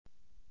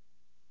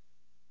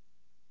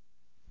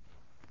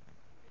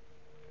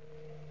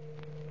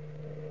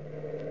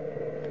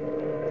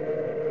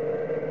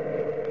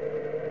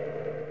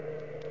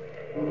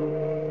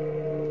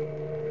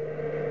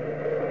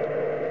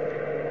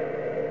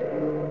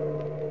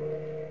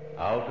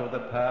Out of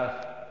the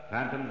past,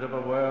 phantoms of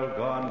a world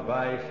gone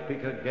by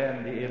speak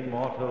again the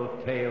immortal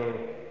tale,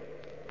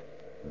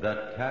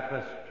 the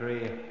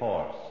Tapestry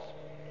Horse.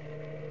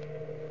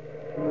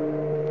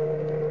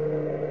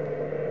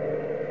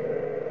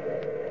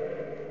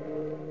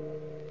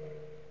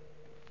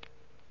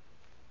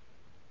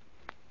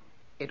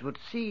 It would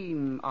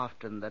seem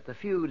often that the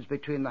feuds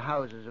between the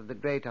houses of the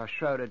great are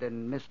shrouded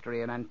in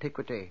mystery and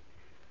antiquity.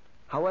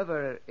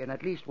 However, in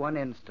at least one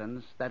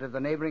instance, that of the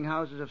neighboring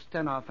houses of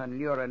Stenhof and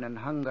Luren in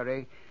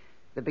Hungary,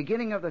 the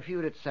beginning of the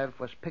feud itself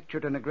was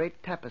pictured in a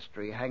great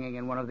tapestry hanging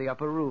in one of the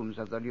upper rooms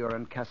of the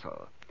Luren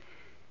castle.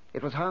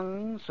 It was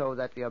hung so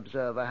that the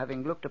observer,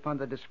 having looked upon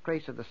the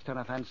disgrace of the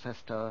Stenhof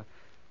ancestor,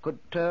 could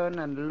turn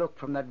and look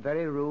from that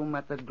very room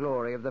at the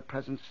glory of the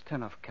present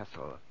Stenhof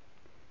castle.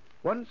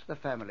 Once the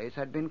families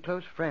had been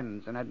close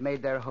friends and had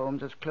made their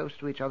homes as close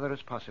to each other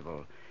as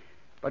possible.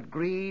 But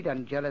greed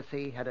and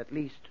jealousy had at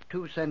least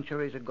 2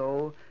 centuries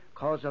ago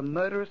caused a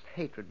murderous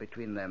hatred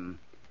between them.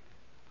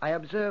 I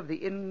observed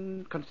the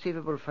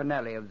inconceivable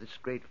finale of this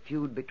great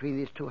feud between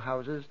these 2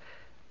 houses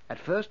at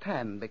first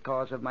hand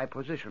because of my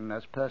position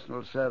as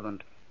personal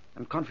servant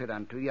and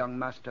confidant to young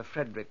Master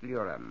Frederick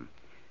Luren.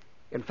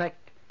 In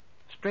fact,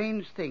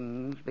 strange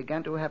things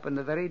began to happen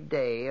the very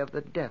day of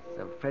the death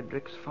of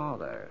Frederick's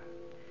father.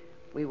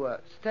 We were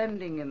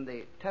standing in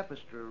the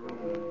tapestry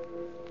room.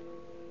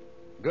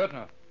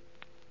 Gürtner.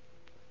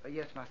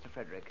 Yes, Master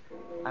Frederick.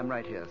 I'm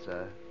right here,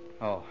 sir.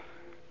 Oh.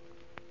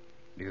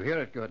 Do you hear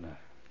it, Gürtner?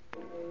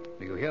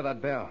 Do you hear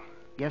that bell?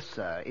 Yes,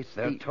 sir.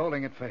 They're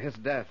tolling it for his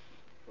death.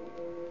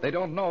 They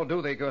don't know,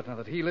 do they, Gürtner,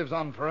 that he lives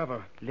on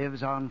forever?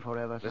 Lives on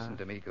forever, sir? Listen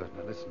to me,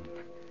 Gürtner, listen.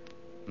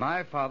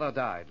 My father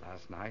died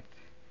last night,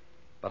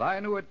 but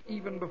I knew it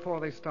even before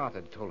they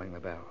started tolling the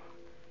bell.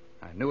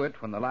 I knew it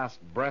when the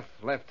last breath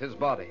left his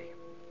body.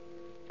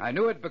 I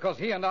knew it because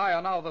he and I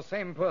are now the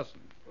same person.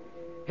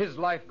 His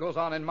life goes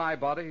on in my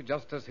body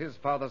just as his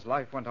father's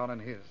life went on in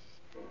his.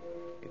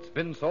 It's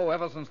been so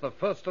ever since the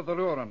first of the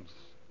Lurens.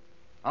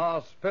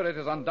 Our spirit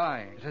is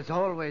undying. It has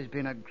always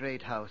been a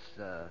great house,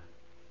 sir.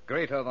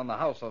 Greater than the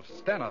house of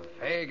Stenhof,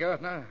 eh,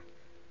 Gürtner?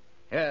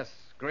 Yes,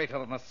 greater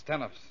than the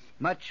Stenhofs.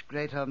 Much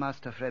greater,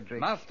 Master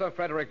Frederick. Master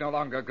Frederick no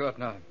longer,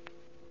 Gürtner.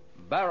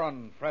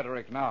 Baron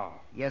Frederick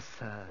now. Yes,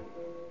 sir.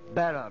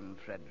 Baron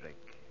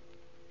Frederick.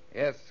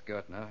 Yes,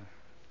 Gürtner.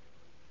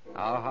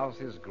 Our house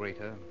is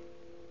greater,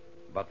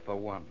 but for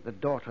one. The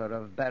daughter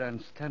of Baron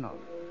Stenhof.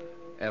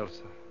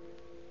 Elsa.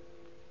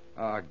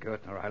 Ah,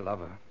 Gürtner, I love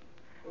her.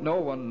 No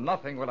one,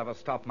 nothing will ever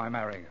stop my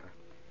marrying her.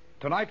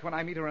 Tonight, when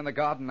I meet her in the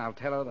garden, I'll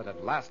tell her that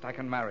at last I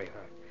can marry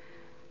her.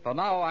 For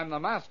now, I'm the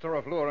master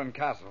of Luren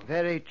Castle.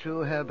 Very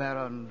true, Herr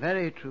Baron.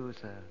 Very true,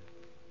 sir.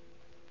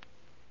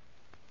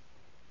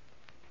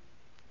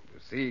 You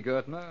see,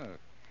 Gürtner,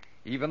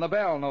 even the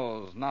bell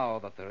knows now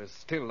that there is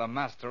still a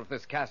master of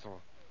this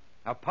castle.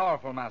 A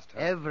powerful master.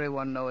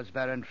 Everyone knows,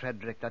 Baron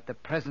Frederick, that the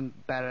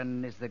present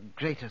Baron is the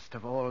greatest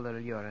of all the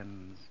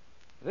Lurens.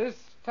 This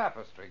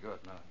tapestry,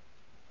 Gürtner,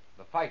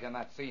 the fight in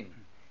that scene,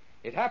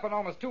 it happened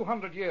almost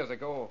 200 years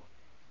ago,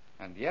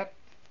 and yet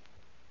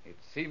it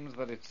seems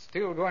that it's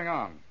still going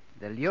on.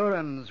 The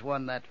Lurens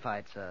won that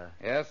fight, sir.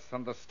 Yes,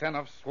 and the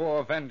Stenhofs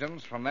swore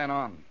vengeance from then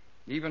on,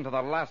 even to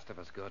the last of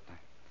us, Gürtner.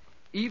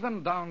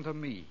 Even down to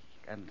me.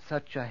 And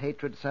such a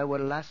hatred, sir,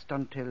 will last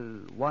until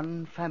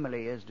one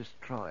family is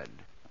destroyed.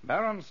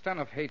 Baron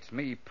Stenhof hates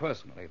me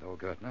personally, though,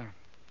 Gürtner.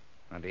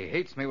 And he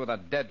hates me with a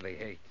deadly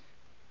hate.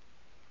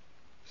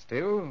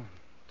 Still,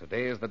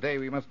 today is the day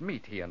we must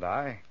meet, he and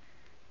I.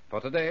 For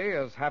today,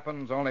 as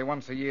happens only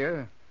once a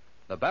year,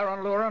 the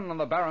Baron Luren and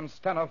the Baron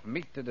Stenhof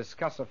meet to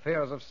discuss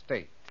affairs of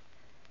state.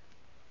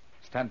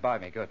 Stand by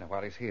me, Gürtner,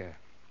 while he's here.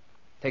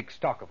 Take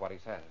stock of what he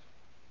says.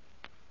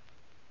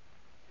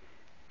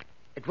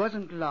 It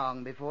wasn't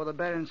long before the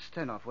Baron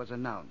Stenhof was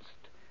announced.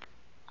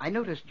 I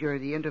noticed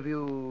during the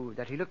interview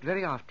that he looked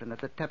very often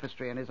at the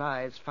tapestry, and his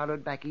eyes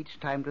followed back each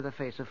time to the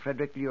face of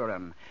Frederick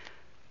Luren.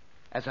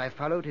 As I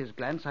followed his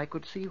glance, I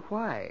could see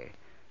why.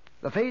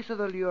 The face of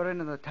the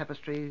Luren in the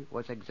tapestry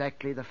was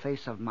exactly the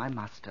face of my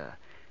master.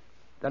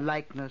 The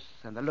likeness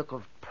and the look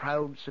of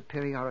proud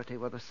superiority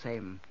were the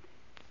same.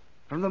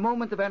 From the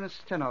moment the Baron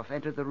Stenhof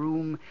entered the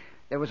room,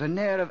 there was an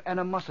air of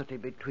animosity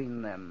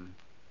between them.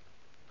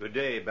 Good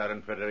day,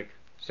 Baron Frederick.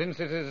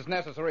 Since it is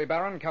necessary,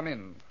 Baron, come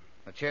in.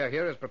 The chair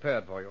here is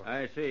prepared for you.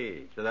 I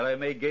see, so that I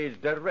may gaze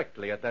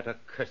directly at that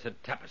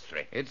accursed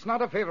tapestry. It's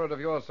not a favorite of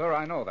yours, sir,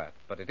 I know that.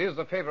 But it is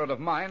a favorite of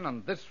mine,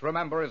 and this,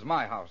 remember, is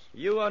my house.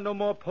 You are no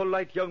more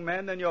polite young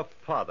man than your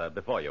father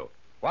before you.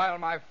 While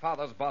my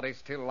father's body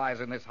still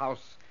lies in this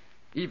house,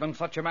 even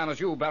such a man as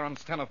you, Baron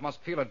Stenhof,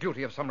 must feel a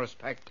duty of some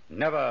respect.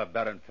 Never,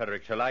 Baron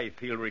Frederick, shall I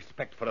feel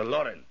respect for a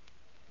Luren,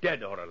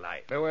 dead or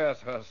alive. Beware,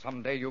 sir,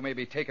 someday you may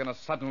be taken as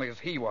suddenly as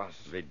he was.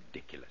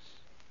 Ridiculous.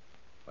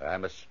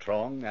 I'm as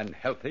strong and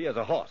healthy as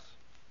a horse.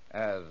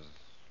 As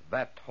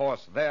that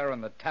horse there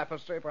in the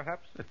tapestry,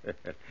 perhaps?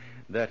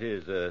 That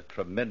is a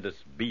tremendous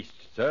beast,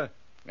 sir.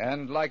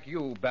 And like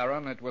you,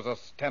 Baron, it was a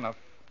Stenhof.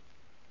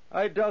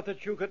 I doubt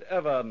that you could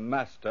ever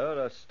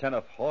master a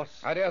Stenoff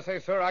horse. I dare say,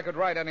 sir, I could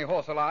ride any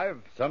horse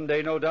alive.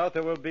 Someday, no doubt,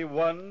 there will be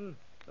one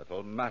that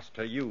will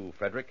master you,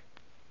 Frederick.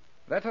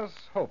 Let us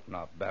hope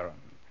not, Baron.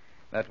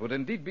 That would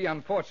indeed be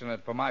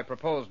unfortunate for my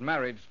proposed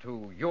marriage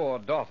to your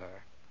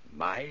daughter.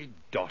 My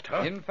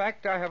daughter? In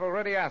fact, I have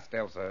already asked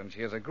Elsa, and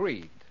she has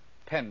agreed,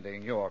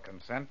 pending your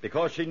consent.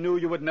 Because she knew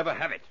you would never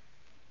have it.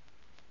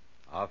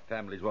 Our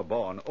families were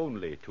born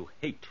only to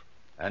hate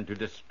and to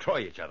destroy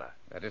each other.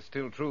 That is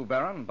still true,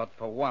 Baron, but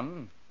for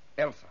one,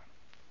 Elsa.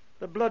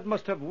 The blood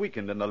must have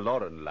weakened in the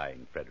Lauren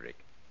line, Frederick.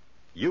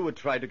 You would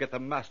try to get the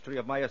mastery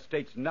of my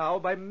estates now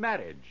by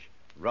marriage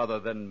rather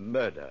than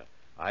murder.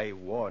 I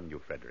warn you,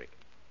 Frederick.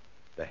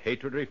 The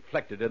hatred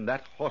reflected in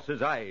that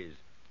horse's eyes,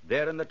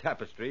 there in the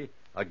tapestry,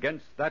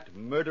 against that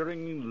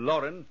murdering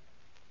Lauren,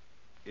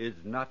 is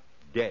not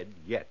dead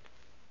yet.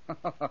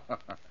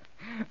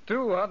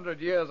 200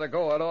 years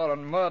ago,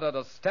 Lauren murdered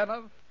a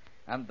Stenoff,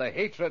 and the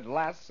hatred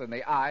lasts in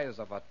the eyes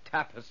of a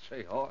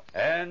tapestry horse.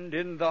 And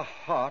in the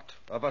heart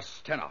of a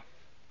Stenoff.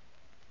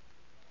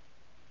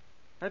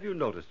 Have you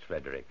noticed,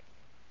 Frederick,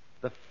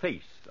 the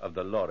face of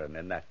the Lauren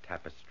in that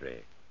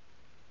tapestry?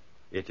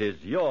 It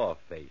is your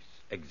face,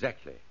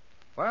 exactly.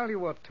 While you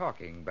were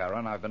talking,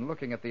 Baron, I've been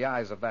looking at the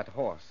eyes of that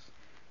horse.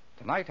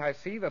 Tonight I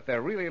see that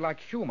they're really like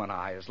human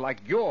eyes, like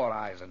your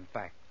eyes, in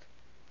fact.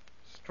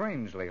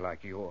 Strangely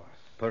like yours.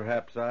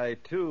 Perhaps I,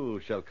 too,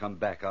 shall come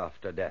back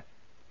after death.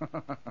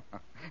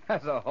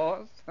 As a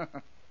horse?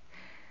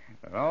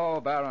 No,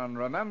 Baron,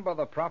 remember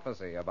the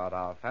prophecy about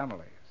our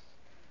families.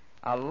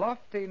 A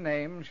lofty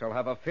name shall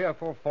have a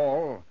fearful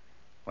fall,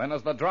 when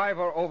as the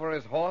driver over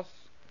his horse,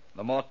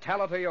 the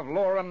mortality of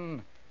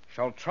Lauren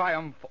shall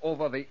triumph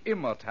over the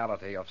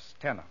immortality of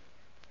Stenoff.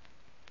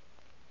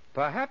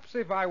 Perhaps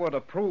if I were to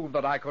prove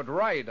that I could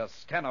ride a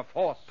Stenoff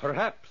horse...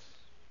 Perhaps.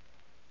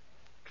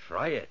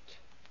 Try it.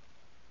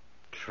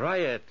 Try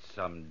it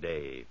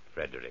someday,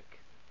 Frederick.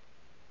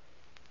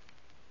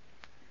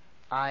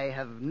 I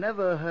have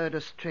never heard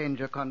a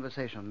stranger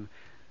conversation,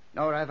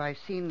 nor have I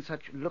seen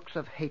such looks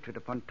of hatred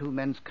upon two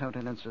men's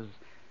countenances.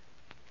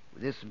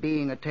 This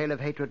being a tale of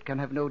hatred can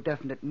have no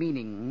definite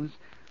meanings,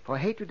 for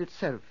hatred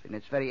itself, in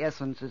its very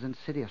essence, is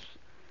insidious.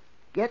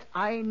 Yet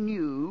I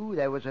knew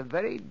there was a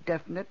very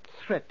definite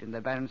threat in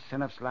the Baron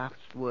Stenoff's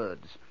last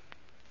words.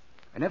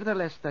 And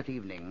nevertheless, that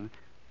evening,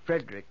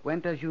 Frederick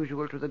went as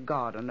usual to the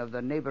garden of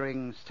the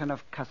neighboring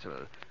Stenoff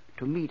castle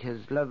to meet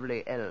his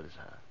lovely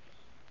Elsa.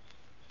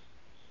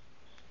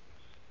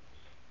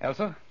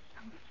 Elsa?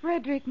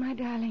 Frederick, my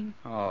darling.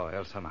 Oh,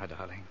 Elsa, my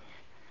darling.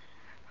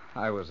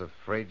 I was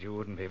afraid you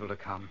wouldn't be able to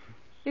come.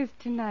 Is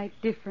tonight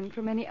different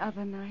from any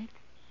other night?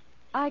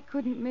 I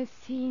couldn't miss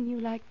seeing you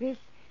like this,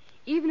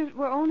 even if it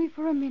were only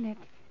for a minute.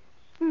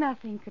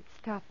 Nothing could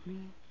stop me.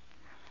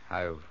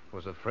 I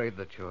was afraid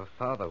that your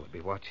father would be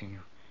watching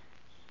you.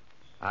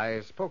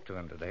 I spoke to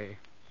him today.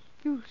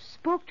 You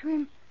spoke to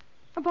him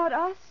about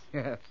us?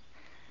 Yes.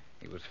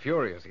 He was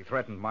furious. He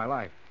threatened my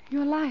life.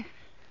 Your life?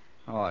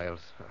 Oh,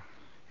 Elsa.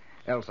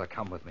 Elsa,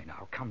 come with me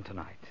now. Come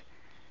tonight.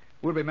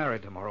 We'll be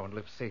married tomorrow and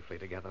live safely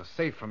together,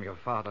 safe from your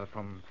father,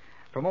 from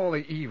all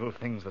the evil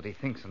things that he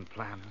thinks and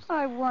plans.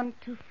 I want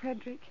to,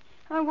 Frederick.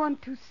 I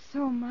want to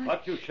so much.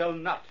 But you shall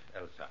not,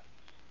 Elsa.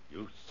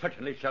 You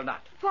certainly shall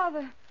not.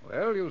 Father.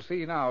 Well, you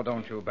see now,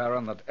 don't you,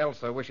 Baron, that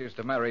Elsa wishes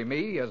to marry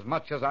me as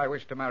much as I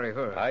wish to marry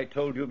her. I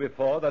told you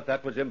before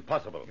that was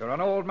impossible. You're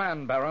an old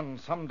man, Baron.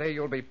 Someday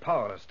you'll be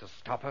powerless to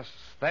stop us.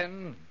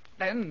 Then...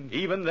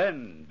 Even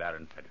then,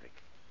 Baron Frederick.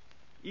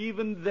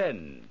 Even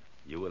then,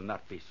 you will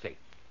not be safe.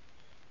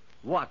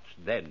 Watch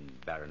then,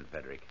 Baron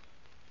Frederick,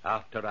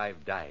 after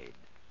I've died,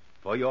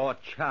 for your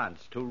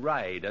chance to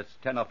ride a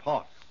Stenoff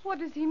horse. What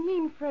does he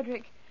mean,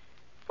 Frederick?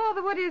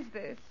 Father, what is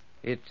this?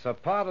 It's a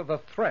part of the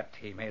threat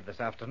he made this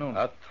afternoon.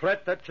 A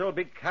threat that shall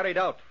be carried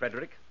out,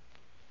 Frederick.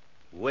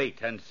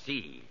 Wait and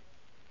see.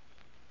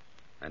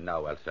 And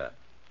now, Elsa,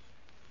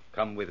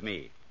 come with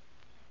me,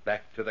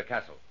 back to the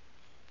castle.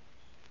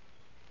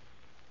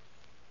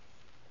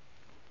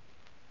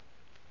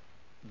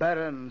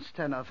 Baron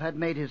Stenoff had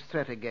made his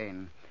threat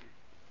again.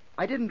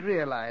 I didn't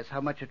realize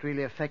how much it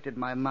really affected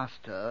my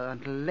master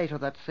until later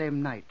that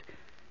same night.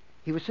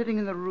 He was sitting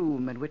in the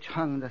room in which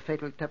hung the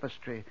fatal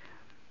tapestry.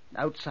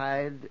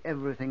 Outside,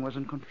 everything was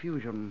in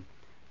confusion.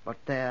 But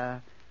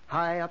there,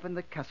 high up in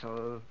the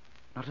castle,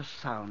 not a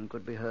sound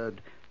could be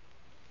heard.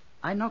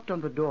 I knocked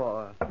on the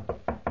door.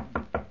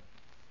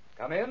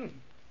 Come in.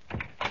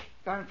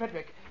 Baron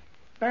Frederick.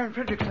 Baron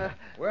Frederick, sir.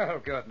 Well,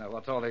 good. Now,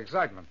 what's all the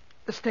excitement?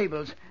 The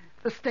stables.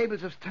 The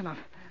stables of Stenoff.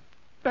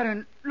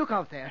 Baron, look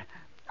out there.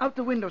 Out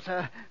the window,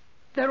 sir.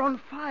 They're on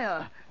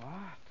fire. What?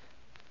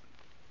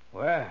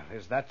 Well,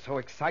 is that so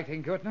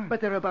exciting, Gürtner?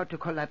 But they're about to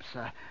collapse,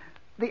 sir.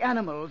 The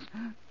animals,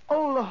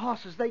 all the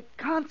horses, they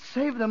can't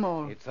save them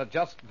all. It's a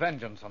just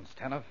vengeance on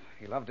Stenoff.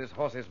 He loved his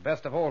horses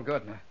best of all,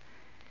 Gürtner.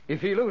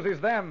 If he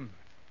loses them,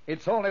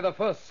 it's only the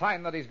first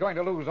sign that he's going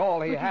to lose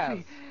all he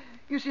has.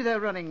 You see, they're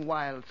running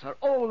wild, sir.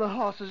 All the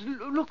horses.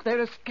 Look,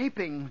 they're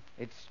escaping.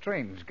 It's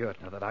strange,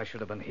 Gürtner, that I should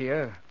have been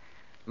here,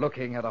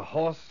 looking at a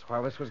horse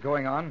while this was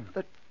going on.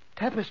 The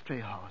tapestry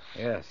horse.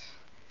 Yes.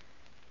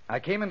 I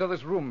came into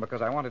this room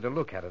because I wanted to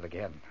look at it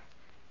again.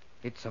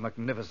 It's a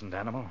magnificent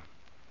animal.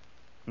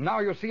 Now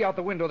you see out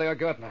the window there,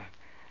 Gertner.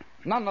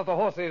 None of the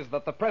horses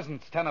that the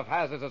present Stenhof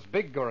has is as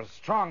big or as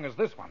strong as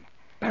this one.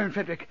 Baron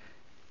Frederick!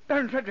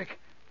 Baron Frederick!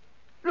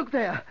 Look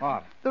there.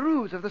 What? The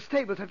roofs of the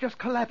stables have just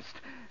collapsed.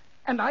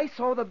 And I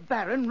saw the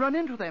Baron run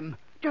into them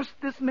just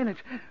this minute.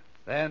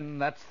 Then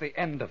that's the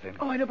end of him.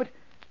 Oh, I know, but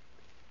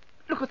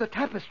look at the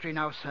tapestry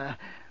now, sir.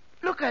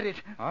 Look at it.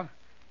 What?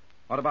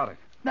 What about it?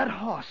 That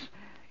horse.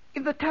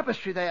 In the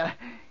tapestry there.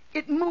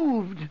 It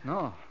moved.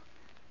 No.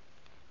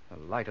 The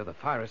light of the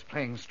fire is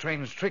playing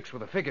strange tricks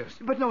with the figures.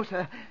 But no,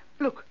 sir.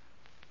 Look.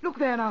 Look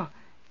there now.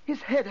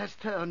 His head has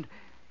turned.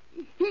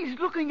 He's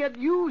looking at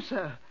you,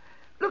 sir.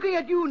 Looking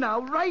at you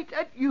now, right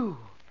at you.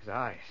 His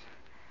eyes.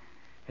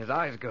 His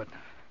eyes,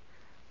 Gertner.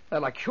 They're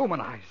like human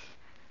eyes.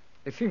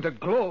 They seem to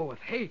glow with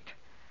hate.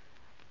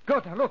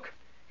 Gertner, look.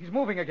 He's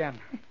moving again.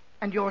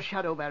 And your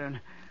shadow, Baron.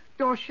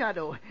 Your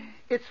shadow.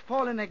 It's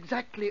fallen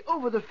exactly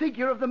over the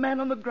figure of the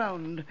man on the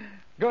ground.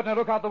 Gertner,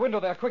 look out the window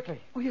there, quickly.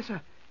 Oh, yes, sir.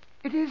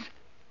 It is.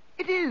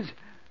 It is.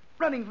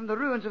 Running from the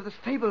ruins of the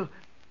stable.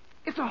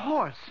 It's a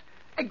horse.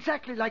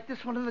 Exactly like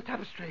this one in the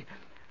tapestry.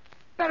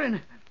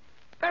 Baron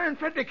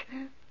Frederick,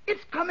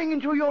 it's coming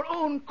into your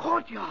own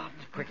courtyard.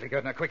 Quickly,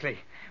 Gertner, quickly.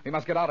 We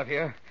must get out of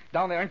here.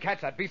 Down there and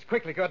catch that beast.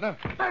 Quickly, Gertner.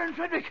 Baron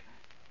Frederick,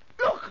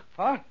 look!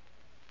 What?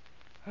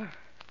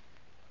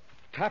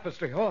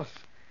 Tapestry horse.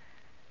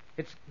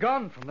 It's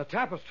gone from the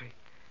tapestry.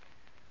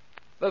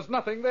 There's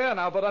nothing there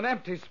now but an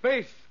empty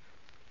space.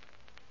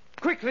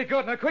 Quickly,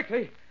 Gertner,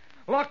 quickly.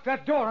 Lock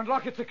that door and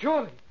lock it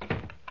securely.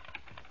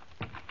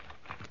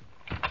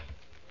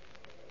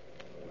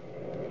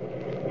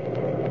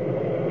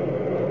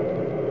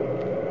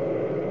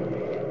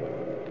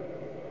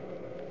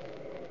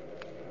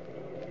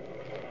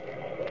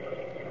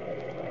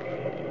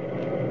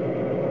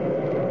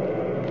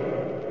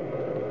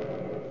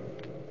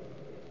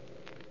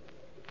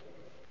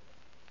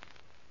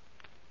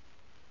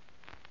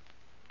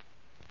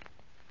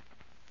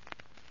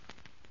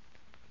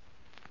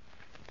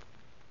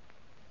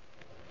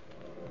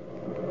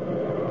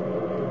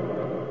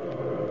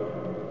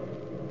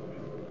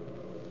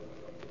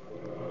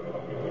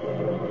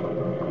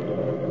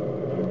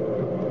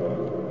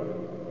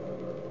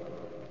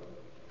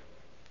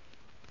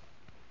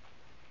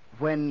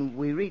 When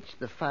we reached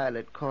the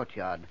firelit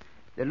courtyard,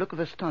 the look of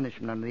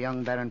astonishment on the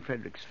young Baron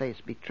Frederick's face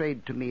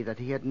betrayed to me that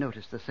he had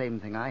noticed the same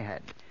thing I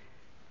had.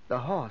 The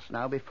horse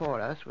now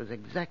before us was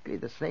exactly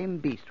the same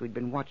beast we'd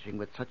been watching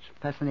with such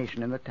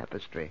fascination in the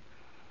tapestry.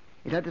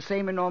 It had the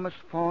same enormous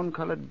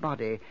fawn-colored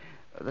body,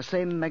 the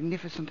same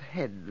magnificent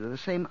head, the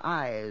same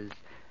eyes.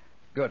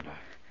 Good.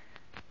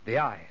 The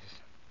eyes.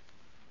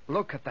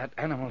 Look at that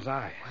animal's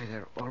eyes. Why,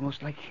 they're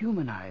almost like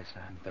human eyes,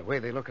 sir. The way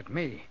they look at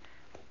me.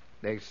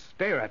 They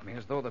stare at me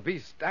as though the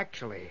beast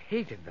actually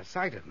hated the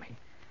sight of me.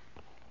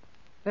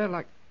 They're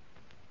like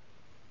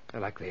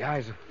the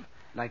eyes of...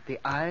 Like the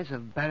eyes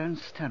of Baron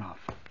Stenhof.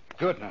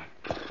 Gertner.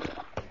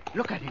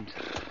 Look at him,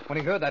 sir. When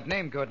he heard that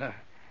name, Gertner,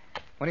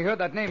 when he heard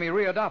that name, he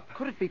reared up.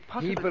 Could it be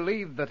possible? He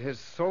believed that his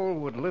soul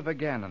would live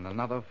again in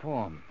another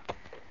form.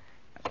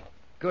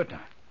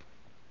 Gertner,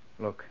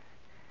 look.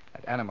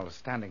 That animal is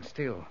standing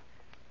still.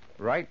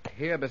 Right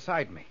here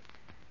beside me.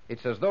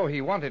 It's as though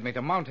he wanted me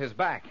to mount his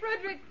back.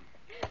 Frederick!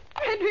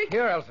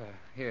 Here, Elsa.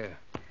 Here.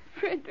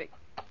 Frederick.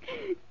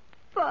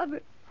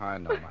 Father. I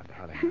know, my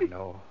darling. I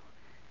know.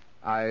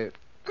 I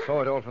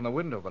saw it all from the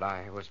window, but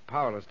I was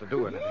powerless to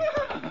do anything.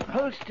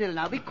 Hold still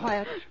now. Be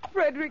quiet.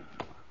 Frederick,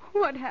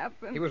 what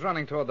happened? He was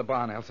running toward the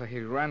barn, Elsa. He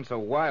ran so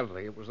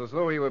wildly. It was as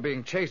though he were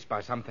being chased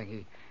by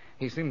something.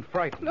 He seemed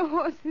frightened. The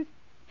horses.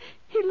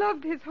 He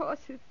loved his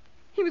horses.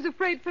 He was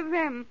afraid for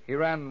them. He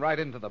ran right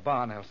into the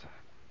barn, Elsa.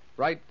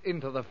 Right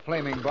into the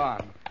flaming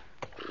barn.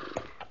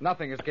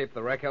 Nothing escaped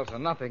the wreck, Elsa.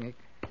 Nothing.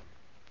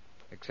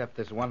 Except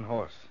this one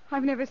horse.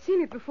 I've never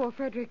seen it before,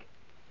 Frederick.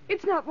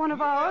 It's not one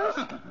of ours.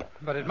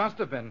 But it must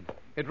have been.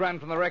 It ran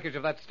from the wreckage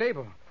of that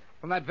stable.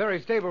 From that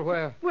very stable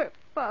where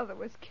Father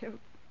was killed.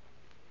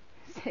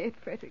 Say it,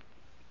 Frederick.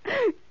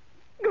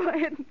 Go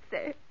ahead and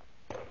say it.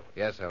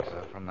 Yes,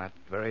 Elsa, from that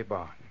very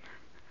barn.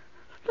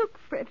 Look,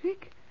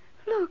 Frederick.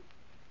 Look.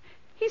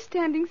 He's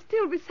standing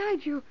still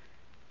beside you.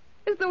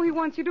 As though he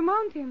wants you to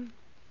mount him.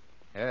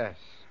 Yes.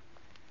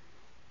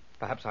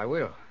 Perhaps I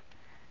will.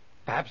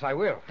 Perhaps I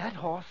will. That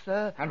horse,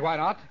 sir. And why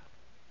not?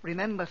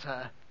 Remember,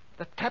 sir,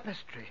 the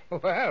tapestry.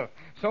 Well,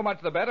 so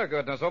much the better,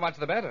 Gertner, so much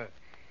the better.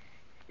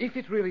 If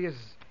it really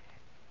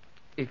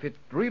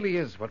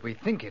is what we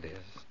think it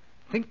is,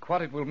 think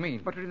what it will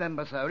mean. But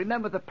remember, sir,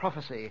 remember the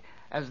prophecy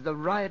as the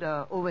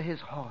rider over his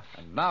horse.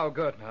 And now,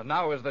 Gertner,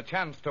 now is the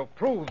chance to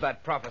prove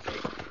that prophecy.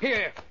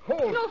 Here,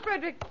 hold. No,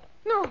 Frederick,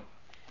 no.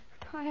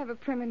 I have a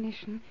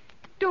premonition.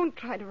 Don't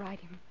try to ride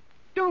him.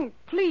 Don't,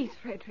 please,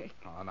 Frederick.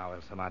 Oh, now,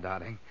 Elsa, my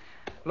darling.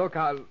 Look,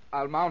 I'll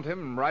mount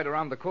him right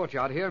around the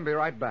courtyard here and be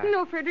right back.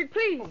 No, Frederick,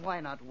 please. Well, why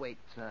not wait,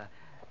 sir?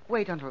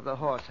 Wait until the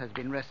horse has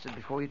been rested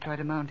before you try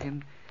to mount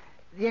him.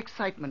 The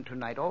excitement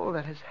tonight, all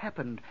that has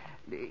happened.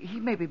 He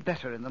may be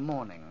better in the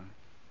morning.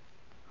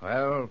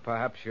 Well,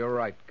 perhaps you're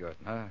right,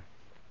 Gertner.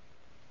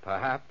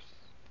 Perhaps.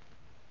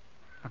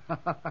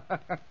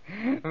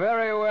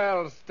 Very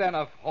well,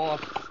 Steniff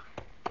horse.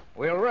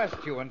 We'll rest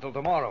you until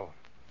tomorrow.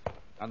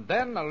 And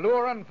then,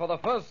 Alurin, for the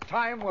first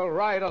time, will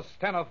ride a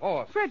Steniff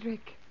horse.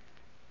 Frederick,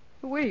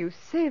 the way you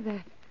say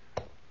that,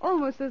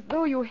 almost as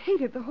though you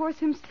hated the horse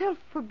himself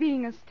for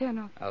being a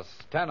Steniff. A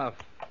Steniff.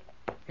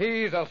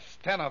 He's a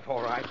Steniff,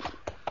 all right.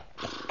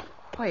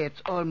 Why,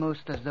 it's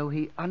almost as though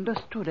he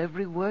understood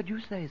every word you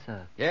say,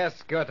 sir.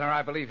 Yes, Gertner,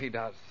 I believe he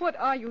does. What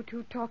are you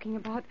two talking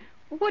about?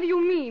 What do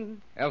you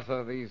mean?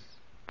 Elsa, these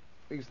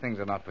things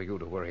are not for you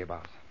to worry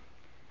about.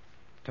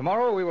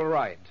 Tomorrow we will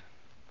ride.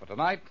 For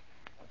tonight,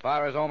 the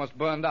fire is almost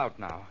burned out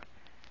now.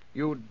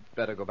 You'd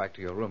better go back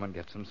to your room and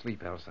get some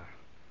sleep, Elsa.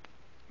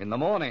 In the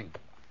morning,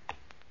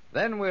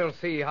 then we'll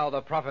see how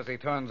the prophecy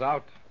turns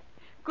out.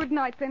 Good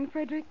night, then,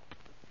 Frederick.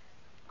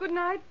 Good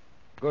night.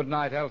 Good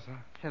night, Elsa.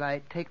 Shall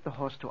I take the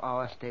horse to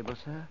our stable,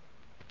 sir?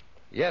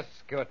 Yes,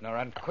 Gertner,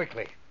 and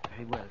quickly.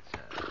 Very well, sir.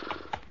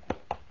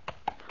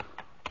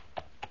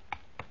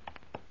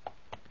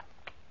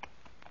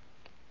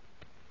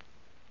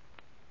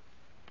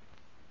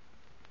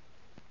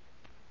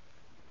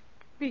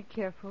 Be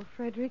careful,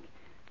 Frederick.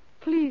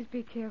 Please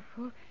be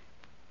careful.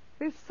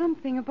 There's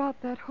something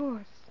about that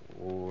horse.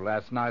 Oh,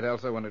 last night,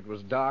 Elsa, when it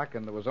was dark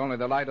and there was only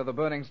the light of the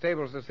burning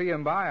stables to see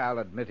him by, I'll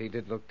admit he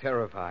did look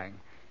terrifying.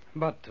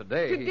 But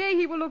today... Today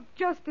he will look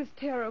just as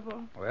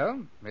terrible.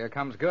 Well, here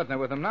comes Gertner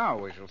with him now.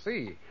 We shall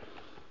see.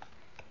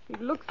 He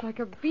looks like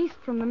a beast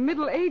from the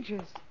Middle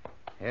Ages.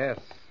 Yes,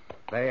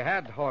 they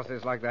had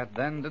horses like that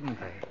then, didn't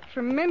they?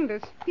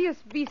 Tremendous,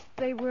 fierce beasts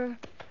they were.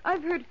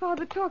 I've heard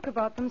Father talk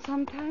about them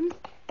sometimes.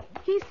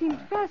 He seemed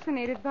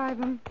fascinated by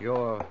them.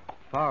 Your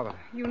father?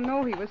 You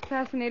know he was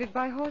fascinated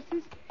by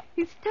horses.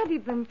 He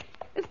studied them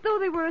as though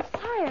they were a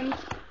science.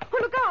 Oh,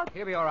 look out!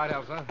 He'll be all right,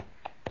 Elsa.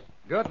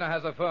 Gertner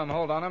has a firm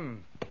hold on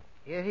him.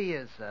 Here he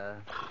is, sir.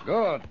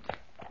 Good.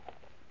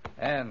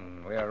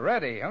 And we're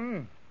ready,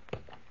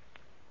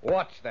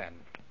 Watch, then.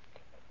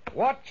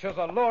 Watch as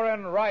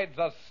Alurin rides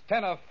a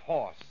Steniff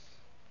horse.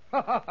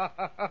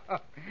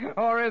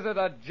 Or is it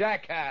a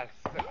jackass?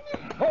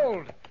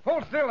 Hold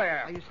still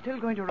there. Are you still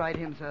going to ride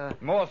him, sir?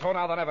 More so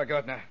now than ever,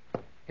 Gertner.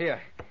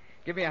 Here,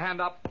 give me a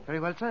hand up. Very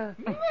well, sir.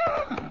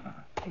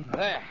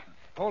 There,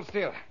 hold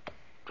still.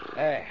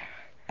 There.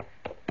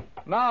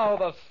 Now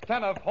the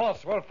Steniff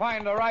horse will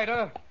find a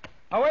rider.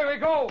 Away we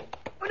go.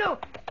 Oh, no.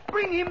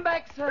 Bring him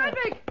back, sir.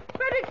 Frederick,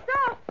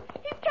 stop!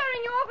 He's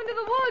carrying you off into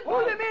the woods.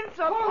 Pull him in,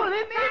 sir. Pull him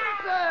in,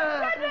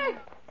 sir.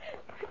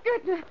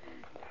 Frederick!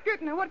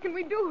 Gertner, what can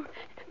we do?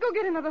 Go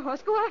get another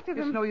horse. Go after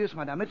them. It's no use,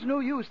 madame. It's no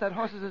use. That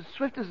horse is as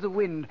swift as the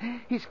wind.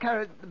 He's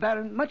carried the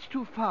Baron much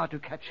too far to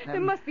catch them.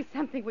 There must be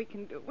something we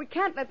can do. We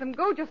can't let them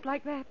go just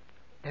like that.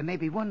 There may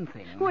be one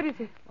thing. What is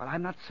it? Well,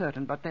 I'm not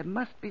certain, but there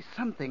must be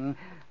something,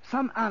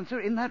 some answer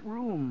in that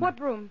room. What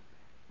room?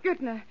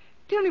 Gertner,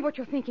 tell me what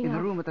you're thinking In of.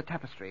 the room with the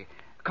tapestry.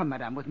 Come,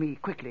 madame, with me,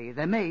 quickly.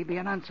 There may be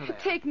an answer there.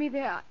 Take me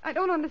there. I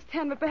don't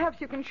understand, but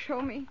perhaps you can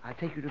show me. I'll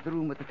take you to the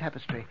room with the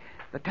tapestry.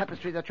 The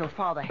tapestry that your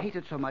father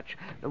hated so much.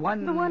 The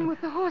one... The one with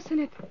the horse in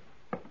it.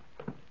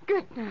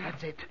 Gertner.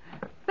 That's it.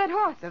 That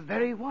horse. The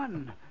very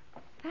one.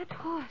 That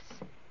horse.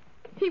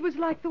 He was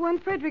like the one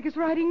Frederick is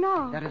riding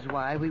now. That is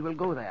why we will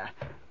go there.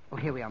 Oh,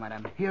 here we are,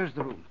 madame. Here's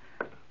the room.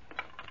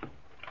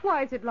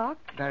 Why is it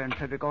locked? Baron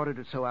Frederick ordered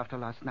it so after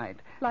last night.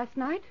 Last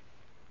night?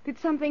 Did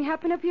something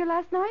happen up here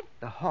last night?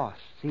 The horse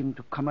seemed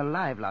to come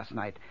alive last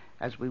night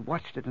as we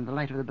watched it in the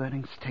light of the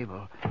burning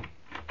stable.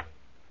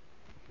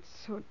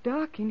 It's so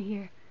dark in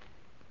here.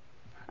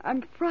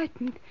 I'm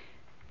frightened.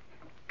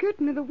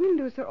 Gertner, the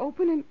windows are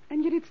open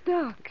and yet it's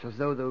dark. It's as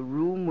though the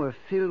room were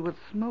filled with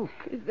smoke.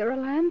 Is there a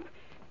lamp?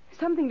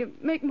 Something to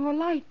make more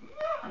light.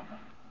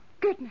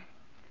 Gertner,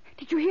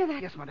 did you hear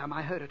that? Yes, madame,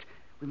 I heard it.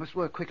 We must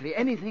work quickly.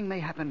 Anything may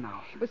happen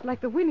now. It was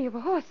like the whinny of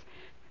a horse.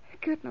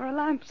 Gertner, a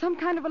lamp, some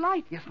kind of a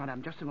light. Yes,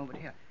 madame, just a moment.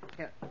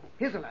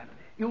 Here's a lamp.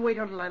 You wait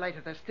until I light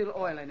it. There's still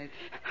oil in it.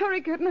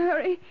 Hurry, Gertner,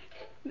 hurry.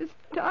 This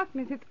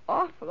darkness, it's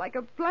awful, like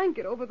a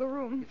blanket over the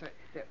room.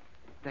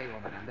 There you are,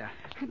 madame, there.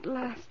 At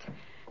last.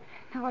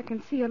 Now I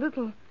can see a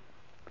little,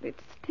 but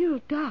it's still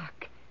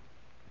dark.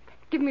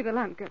 Give me the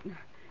lamp, Gertner.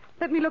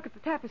 Let me look at the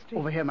tapestry.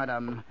 Over here,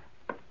 madame.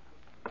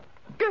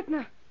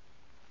 Gertner,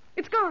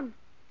 it's gone.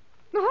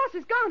 The horse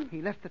is gone.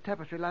 He left the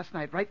tapestry last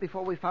night, right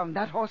before we found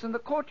that horse in the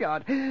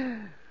courtyard.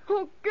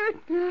 Oh,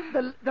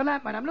 Gertner. The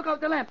lamp, madame. Look out,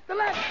 the lamp. The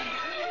lamp.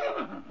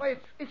 Why,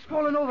 it's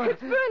fallen over.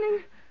 It's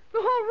burning. The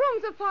whole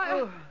room's afire.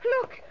 Oh.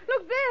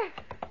 Look there.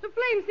 The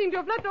flames seem to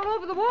have leapt all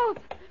over the walls.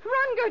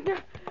 Run,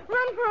 Gertner.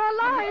 Run for our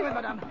lives. This way,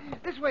 madame.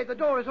 This way. The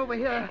door is over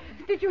here.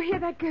 Did you hear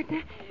that,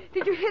 Gertner?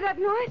 Did you hear that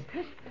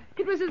noise?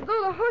 It was as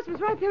though the horse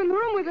was right there in the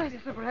room with us.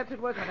 Yes, sir, perhaps it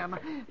was, madame.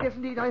 Yes,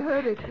 indeed, I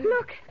heard it.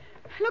 Look.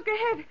 Look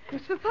ahead.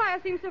 The fire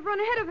seems to have run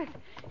ahead of us.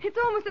 It's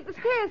almost at the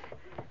stairs.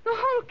 The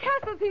whole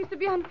castle seems to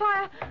be on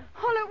fire,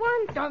 all at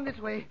once. Down this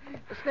way.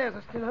 The stairs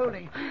are still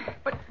holding.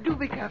 But do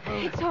be careful.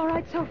 It's all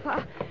right so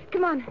far.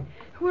 Come on.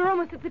 We're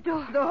almost at the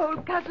door. The whole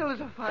castle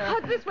is afire.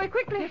 Out this way,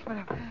 quickly. Yes,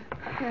 madam.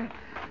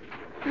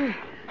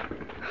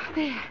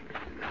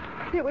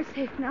 There, we're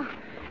safe now.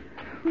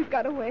 We've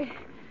got away.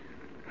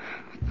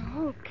 But the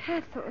whole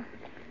castle,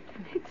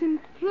 it's in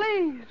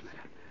flames.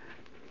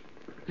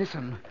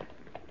 Listen.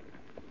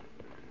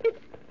 It's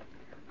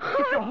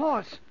a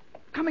horse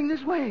coming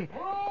this way.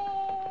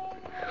 Oh,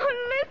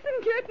 listen,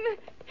 Gürtner.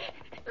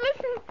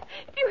 Listen.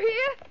 Do you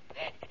hear?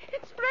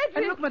 It's Frederick.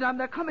 And look, madame,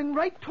 they're coming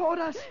right toward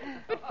us.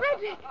 But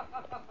Frederick,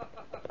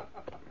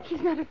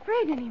 he's not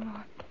afraid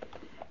anymore.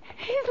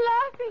 He's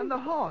laughing. And the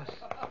horse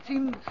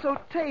seems so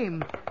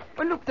tame.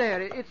 Well, look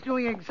there. It's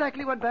doing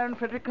exactly what Baron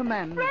Frederick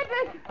commands.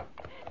 Frederick,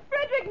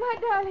 my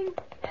darling.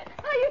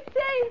 Are you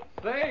safe?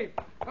 Safe?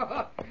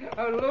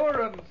 A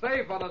Luren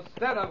safe on a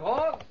Stenhof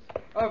horse?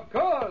 Of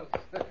course.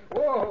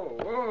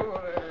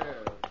 Whoa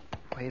there.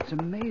 Why, it's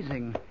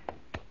amazing.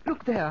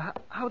 Look there,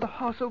 how the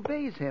horse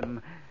obeys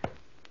him.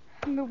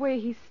 And the way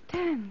he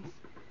stands.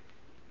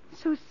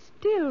 So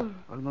still.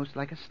 Almost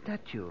like a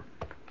statue.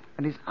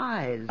 And his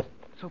eyes,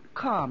 so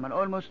calm and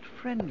almost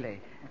friendly.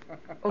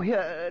 Oh,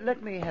 here,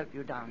 let me help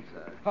you down,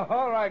 sir.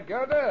 All right,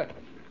 Gerda.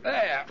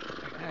 There.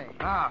 Hey.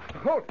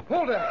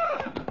 Hold it.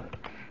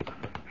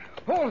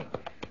 Hold.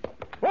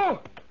 Whoa.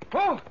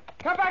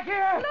 Come back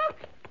here. Look,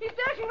 he's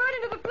dashing right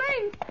into the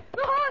flames.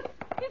 The horse,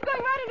 he's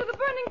going right into the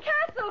burning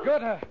castle.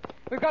 Gerda,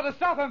 we've got to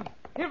stop him.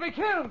 He'll be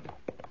killed.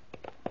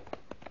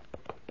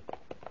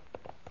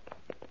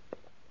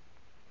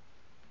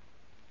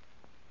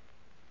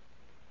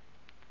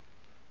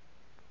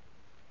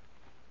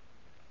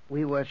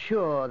 We were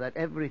sure that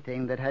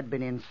everything that had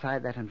been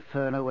inside that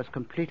inferno was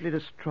completely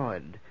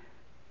destroyed.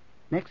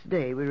 Next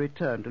day we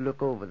returned to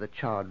look over the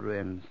charred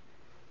ruins.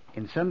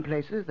 In some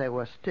places there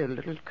were still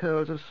little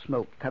curls of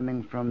smoke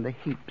coming from the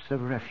heaps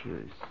of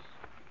refuse.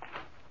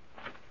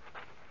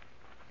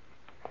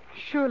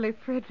 Surely,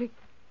 Frederick,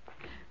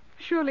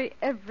 surely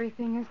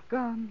everything is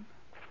gone.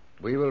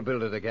 We will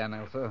build it again,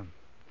 Elsa.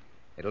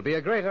 It'll be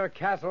a greater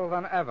castle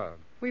than ever.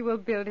 We will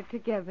build it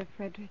together,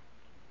 Frederick.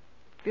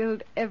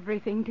 Build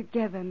everything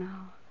together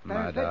now.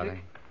 My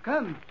darling.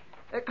 Come.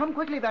 Come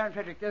quickly, Baron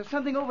Frederick. There's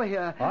something over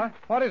here. What?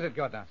 What is it,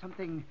 Gerda?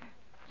 Something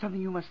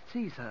you must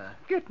see, sir.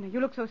 Gürtner, you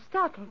look so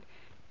startled.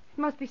 It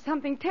must be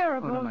something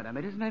terrible. Oh, no, madame.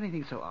 It isn't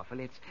anything so awful.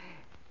 It's...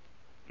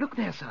 Look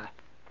there, sir.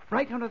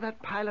 Right under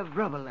that pile of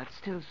rubble that's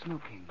still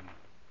smoking.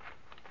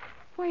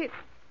 Why,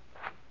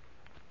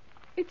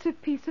 it's a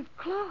piece of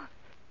cloth.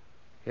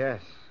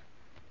 Yes.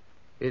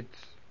 It's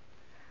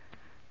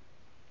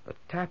a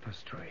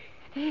tapestry.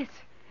 It is.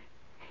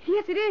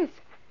 Yes, it is.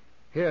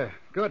 Here,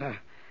 Gerda.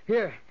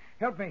 Here,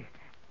 help me.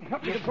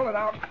 Help me to pull it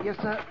out. Yes,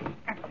 sir.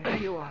 There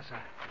you are,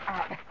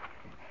 sir.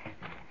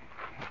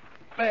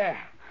 There.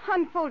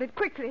 Unfold it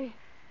quickly.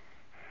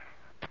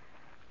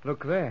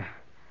 Look there.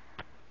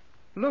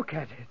 Look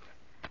at it.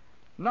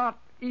 Not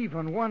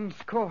even one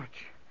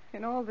scorch.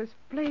 In all this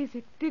blaze,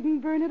 it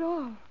didn't burn at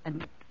all.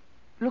 And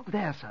look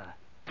there, sir.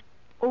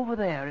 Over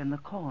there in the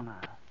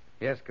corner.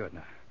 Yes,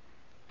 Gerda.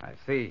 I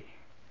see.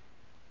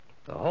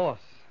 The horse.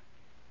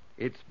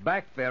 It's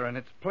back there in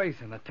its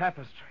place in the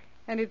tapestry.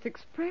 And its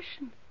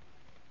expression.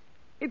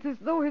 It's as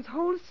though his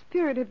whole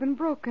spirit had been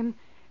broken.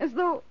 As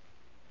though...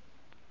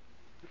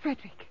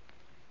 Frederick.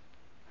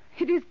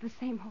 It is the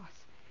same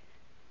horse.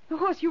 The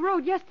horse you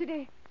rode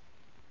yesterday.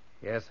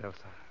 Yes, Elsa.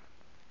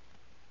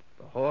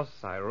 The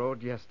horse I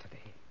rode yesterday.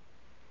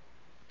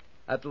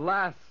 At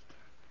last,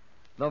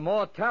 the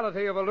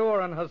mortality of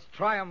Aluren has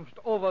triumphed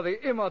over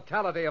the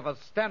immortality of a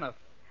Stenhof.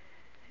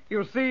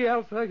 You see,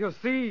 Elsa, you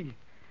see.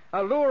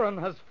 Aluren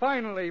has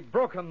finally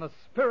broken the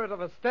spirit of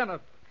a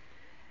Stenhof.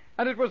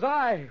 And it was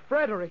I,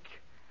 Frederick,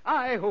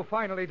 I who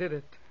finally did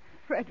it.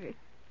 Frederick,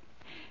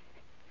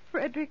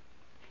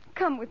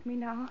 come with me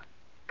now.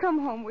 Come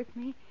home with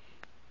me.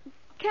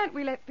 Can't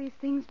we let these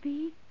things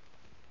be?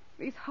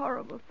 These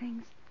horrible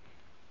things.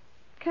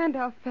 Can't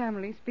our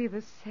families be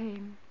the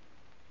same?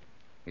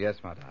 Yes,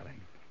 my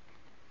darling.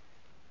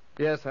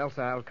 Yes,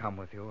 Elsa, I'll come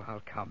with you.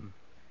 I'll come.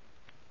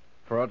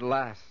 For at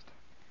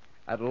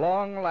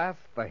long last,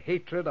 the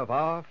hatred of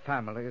our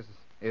families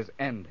is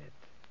ended.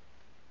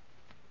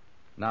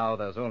 Now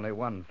there's only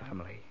one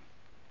family,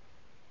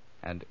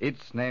 and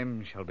its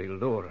name shall be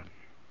Luren.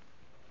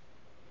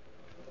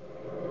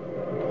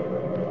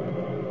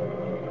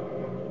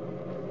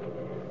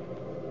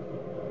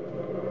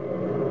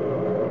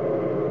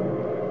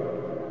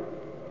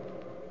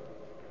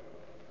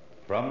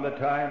 From the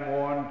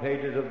time-worn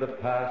pages of the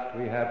past,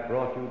 we have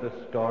brought you the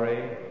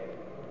story,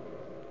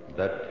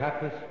 The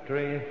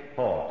Tapestry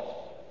Horse.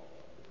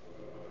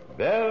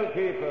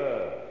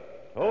 Bellkeeper,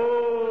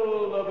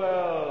 toll the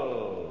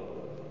bell.